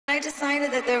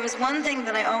decided that there was one thing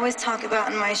that I always talk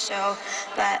about in my show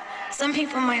that some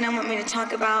people might not want me to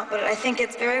talk about, but I think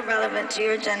it's very relevant to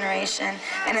your generation,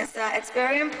 and it's that it's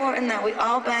very important that we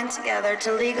all band together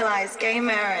to legalize gay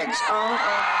marriage all over.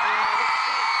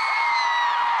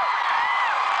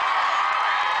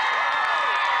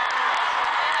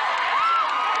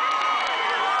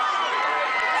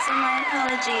 So my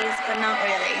apologies, but not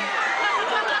really.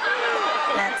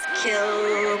 Let's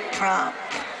kill Prop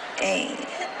 8.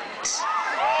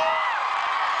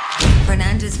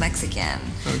 Fernando's Mexican.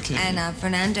 Okay. And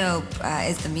Fernando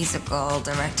is the musical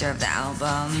director of the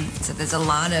album. So there's a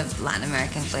lot of Latin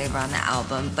American flavor on the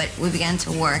album. But we began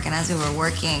to work, and as we were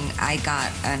working, I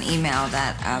got an email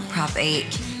that Prop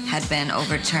 8 had been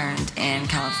overturned in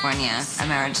California, a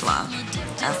marriage law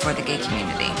for the gay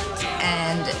community.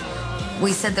 And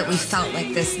we said that we felt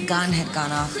like this gun had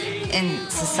gone off in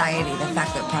society, the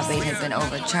fact that Prop 8 had been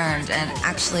overturned. And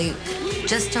actually,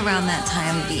 just around that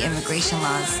time, the immigration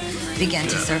laws began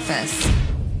to surface.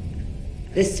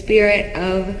 The spirit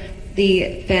of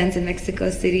the fans in Mexico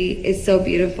City is so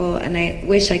beautiful, and I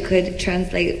wish I could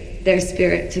translate their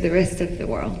spirit to the rest of the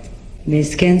world.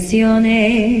 Mis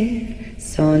canciones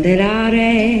son de la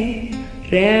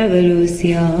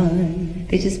revolución.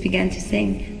 They just began to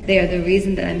sing. They are the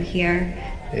reason that I'm here.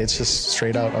 It's just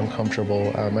straight out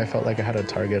uncomfortable. I felt like I had a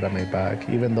target on my back,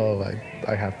 even though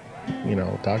I have, you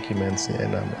know, documents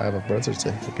and I have a birth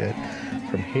certificate.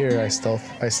 From here, I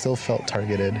still felt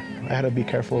targeted. I had to be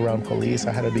careful around police.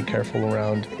 I had to be careful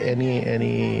around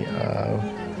any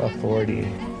authority.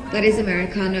 That is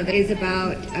Americano. That is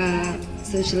about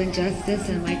social injustice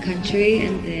in my country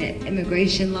and the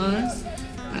immigration laws.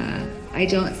 I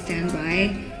don't stand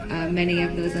by many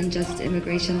of those unjust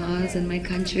immigration laws in my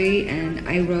country, and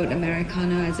I wrote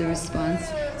Americano as a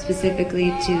response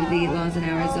specifically to the laws in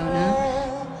Arizona.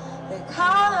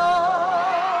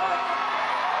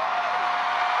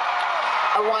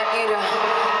 I want you to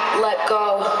let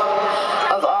go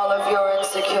of all of your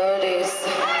insecurities.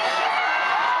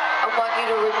 I want you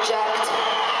to reject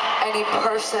any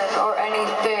person or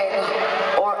anything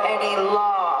or any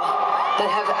law that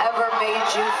have ever made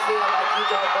you feel like you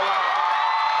don't belong.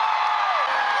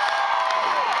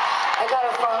 I got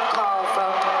a phone call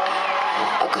from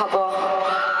a couple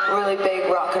really big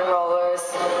rock and rollers,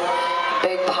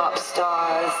 big pop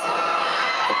stars,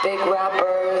 big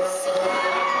rappers,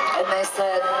 and they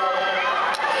said,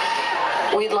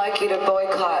 we'd like you to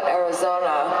boycott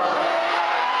Arizona.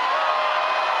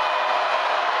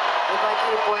 We'd like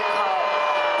you to boycott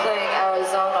playing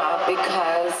Arizona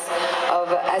because of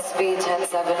SB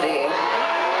 1070.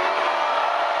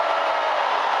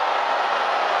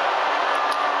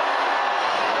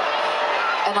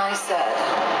 And I said,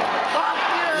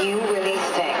 you really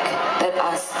think that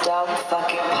us dumb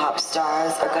fucking pop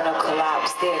stars are gonna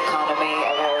collapse the economy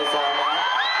of Arizona?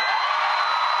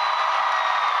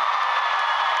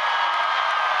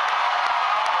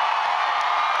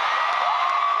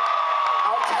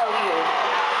 I'll tell you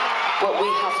what we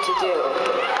have to do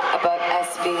about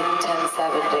SB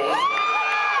 1070.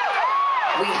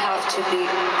 We have to be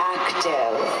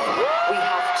active. We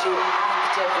have to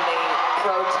actively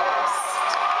protest.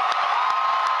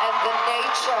 And the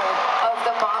nature of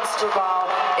the Monster Ball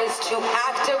is to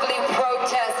actively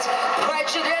protest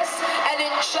prejudice and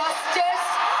injustice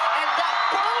and that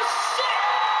bullshit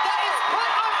that is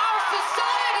put on our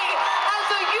society as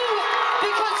a youth,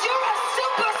 because you're a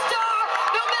superstar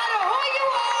no matter who you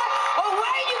are or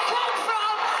where you come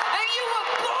from, and you were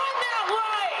born that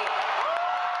way.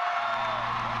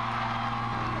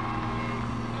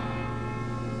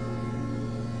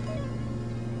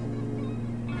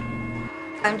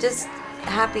 I'm just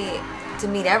happy to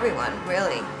meet everyone,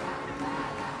 really.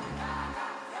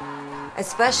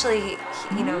 Especially,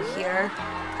 you know, here,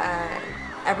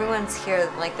 everyone's here,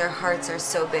 like their hearts are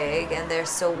so big and they're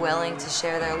so willing to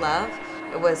share their love.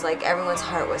 It was like everyone's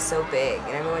heart was so big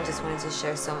and everyone just wanted to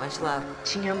share so much love.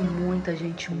 Tinha muita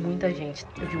gente, muita gente.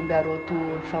 Eu vi um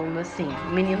garoto falando assim,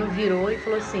 o menino virou e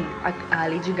falou assim, a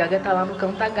Lady Gaga tá lá no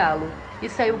Cantagalo, e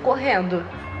saiu correndo.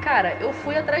 Cara, eu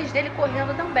fui atrás dele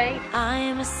correndo também.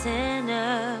 I'm a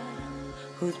sinner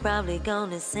who's probably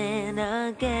gonna sin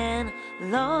again.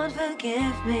 Lord,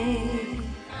 forgive me.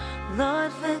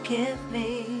 Lord, forgive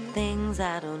me. Things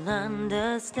I don't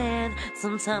understand.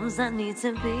 Sometimes I need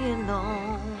to be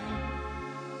alone.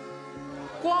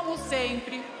 Como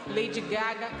sempre, Lady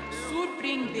Gaga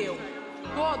surpreendeu.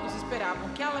 Todos esperavam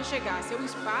que ela chegasse ao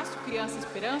espaço Criança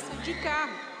Esperança de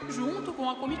carro, junto com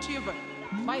a comitiva.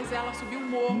 Mas ela subiu o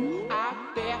morro a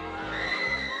pé.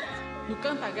 No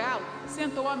Cantagalo,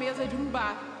 sentou à mesa de um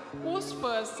bar os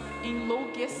fãs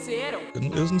enlouqueceram.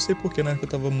 Eu não sei porquê, na época eu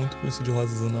tava muito com isso de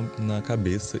rosa na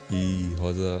cabeça, e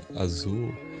rosa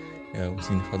azul, o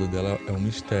significado dela é um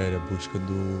mistério, a busca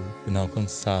do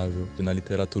inalcançável. E na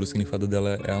literatura o significado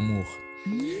dela é amor.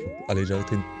 A Lady Gaga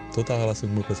tem total relação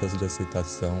com o meu processo de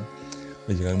aceitação.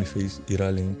 A Lady Gaga me fez ir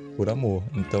além por amor.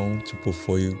 Então, tipo,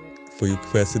 foi o que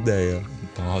foi essa ideia.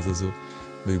 Então a rosa azul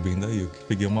veio bem daí. Eu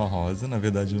peguei uma rosa, na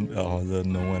verdade a rosa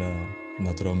não era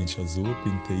naturalmente azul, eu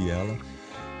pintei ela.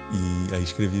 E aí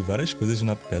escrevi várias coisas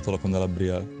na pétala, quando ela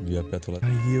vi a pétala.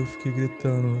 Aí eu fiquei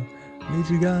gritando,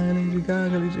 Lady Gaga, Lady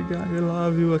Gaga, Lady Gaga, I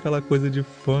love you, aquela coisa de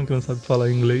fã que não sabe falar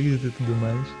inglês e tudo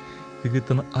mais. Fiquei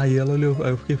gritando, aí ela olhou, aí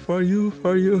eu fiquei, for you,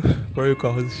 com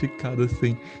a rosa esticada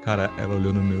assim. Cara, ela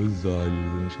olhou nos meus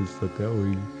olhos, eu achei isso até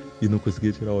hoje. E não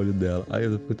conseguia tirar o olho dela. Aí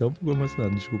eu fiquei até um pouco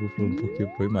emocionado, desculpa falando, porque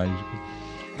foi mágico.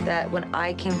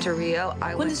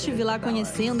 Quando estive lá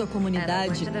conhecendo a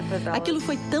comunidade, aquilo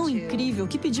foi tão incrível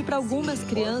que pedi para algumas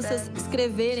crianças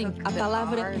escreverem a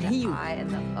palavra Rio.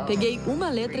 Peguei uma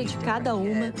letra de cada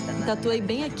uma e tatuei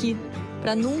bem aqui,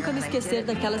 para nunca me esquecer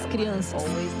daquelas crianças.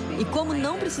 E como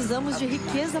não precisamos de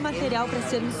riqueza material para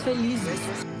sermos felizes,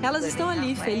 elas estão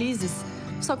ali felizes,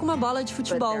 só com uma bola de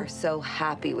futebol.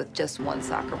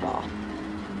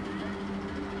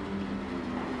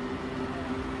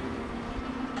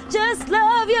 Just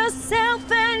love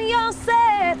yourself and you'll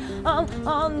say I'm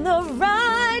on the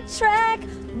right track.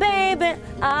 Baby,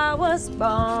 I was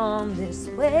born this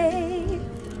way.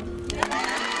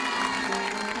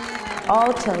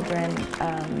 All children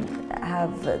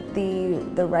have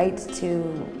the right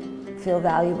to feel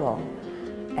valuable,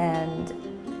 and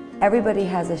everybody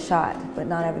has a shot, but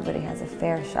not everybody has a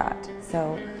fair shot.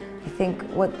 So I think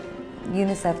what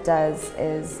UNICEF does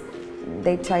is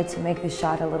they try to make the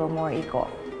shot a little more equal.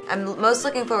 I'm most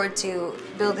looking forward to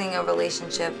building a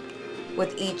relationship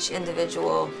with each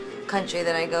individual country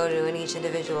that I go to, in each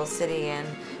individual city, and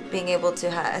being able to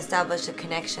establish a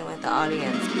connection with the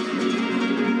audience.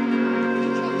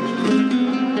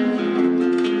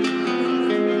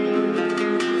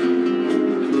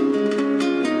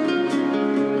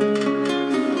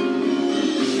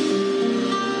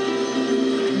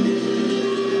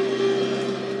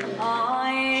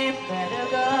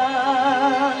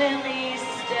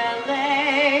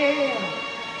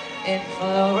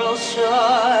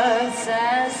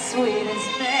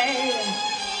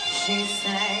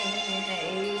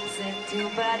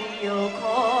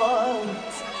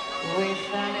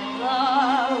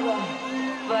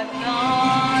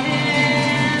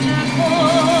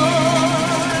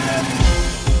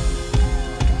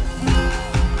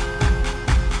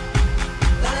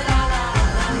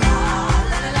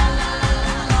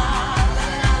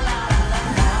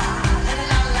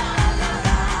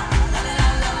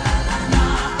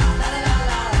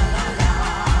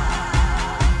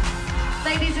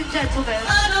 Ladies and gentlemen,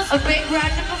 a big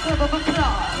round of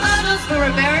applause for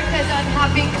America's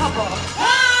unhappy couple.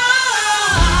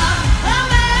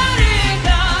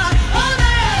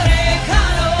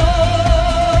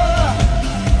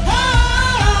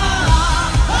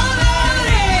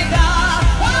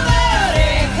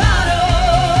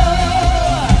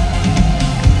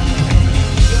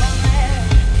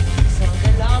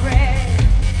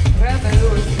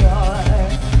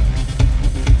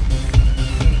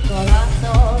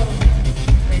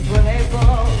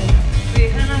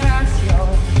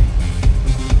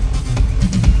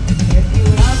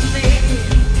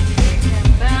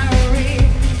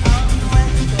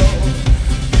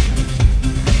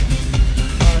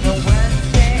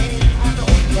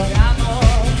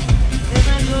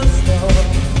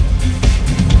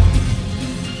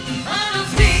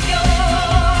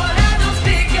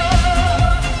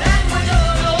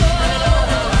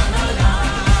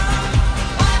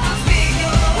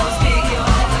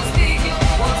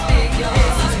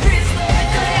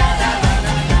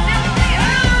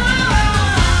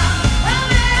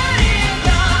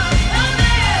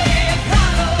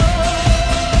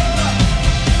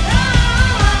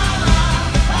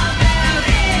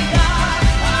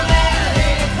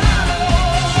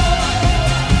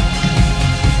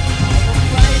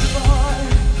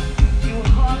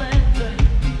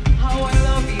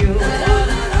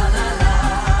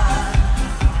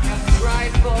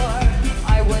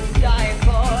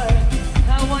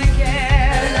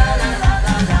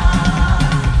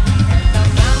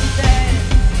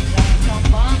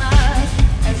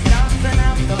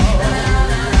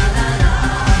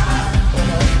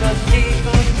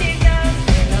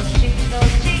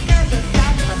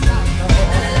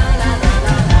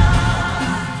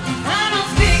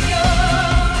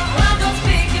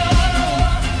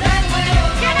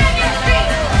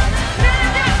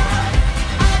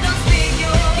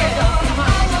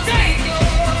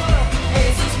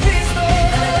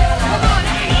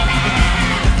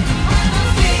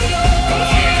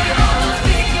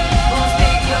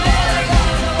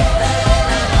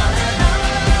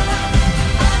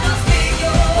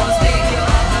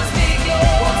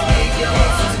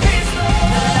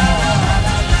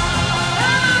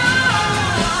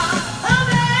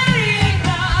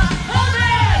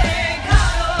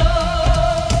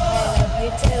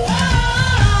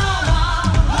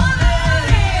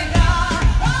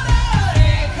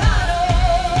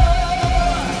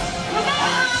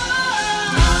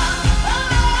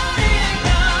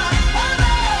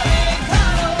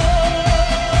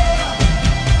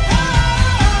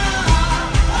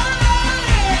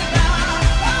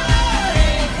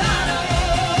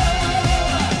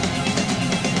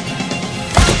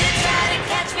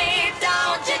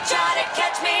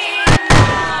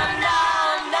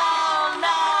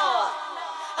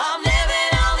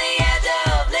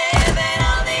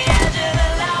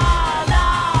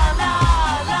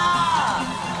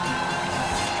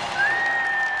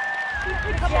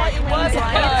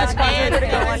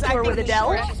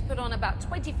 Adele. She's put on about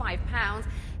 25 pounds.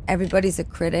 Everybody's a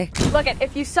critic. Look,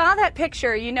 if you saw that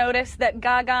picture, you notice that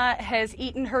Gaga has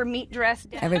eaten her meat dress.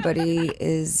 Everybody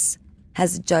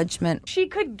has judgment. She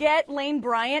could get Lane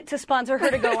Bryant to sponsor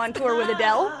her to go on tour with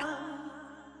Adele.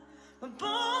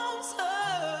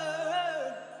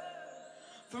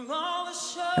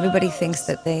 Everybody thinks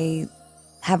that they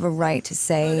have a right to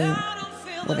say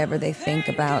whatever they think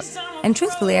about. And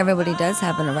truthfully, everybody does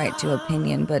have a right to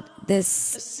opinion, but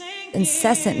this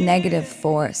incessant negative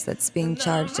force that's being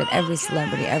charged at every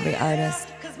celebrity, every artist,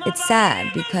 it's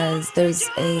sad because there's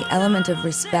an element of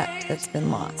respect that's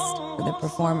been lost for the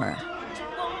performer.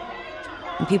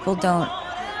 And people don't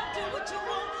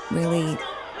really,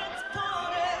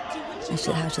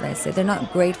 how should I say, they're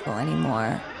not grateful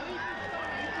anymore.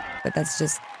 But that's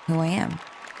just who I am.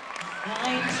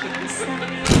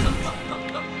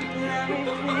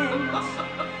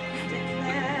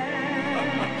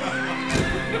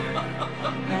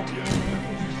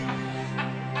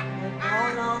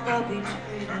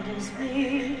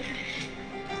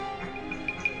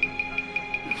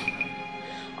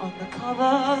 On the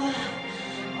cover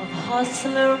of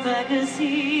Hustler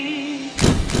magazine,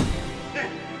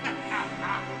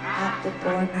 at the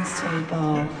boarding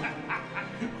table,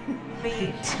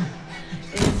 meat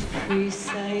is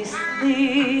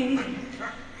precisely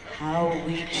how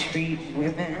we treat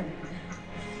women.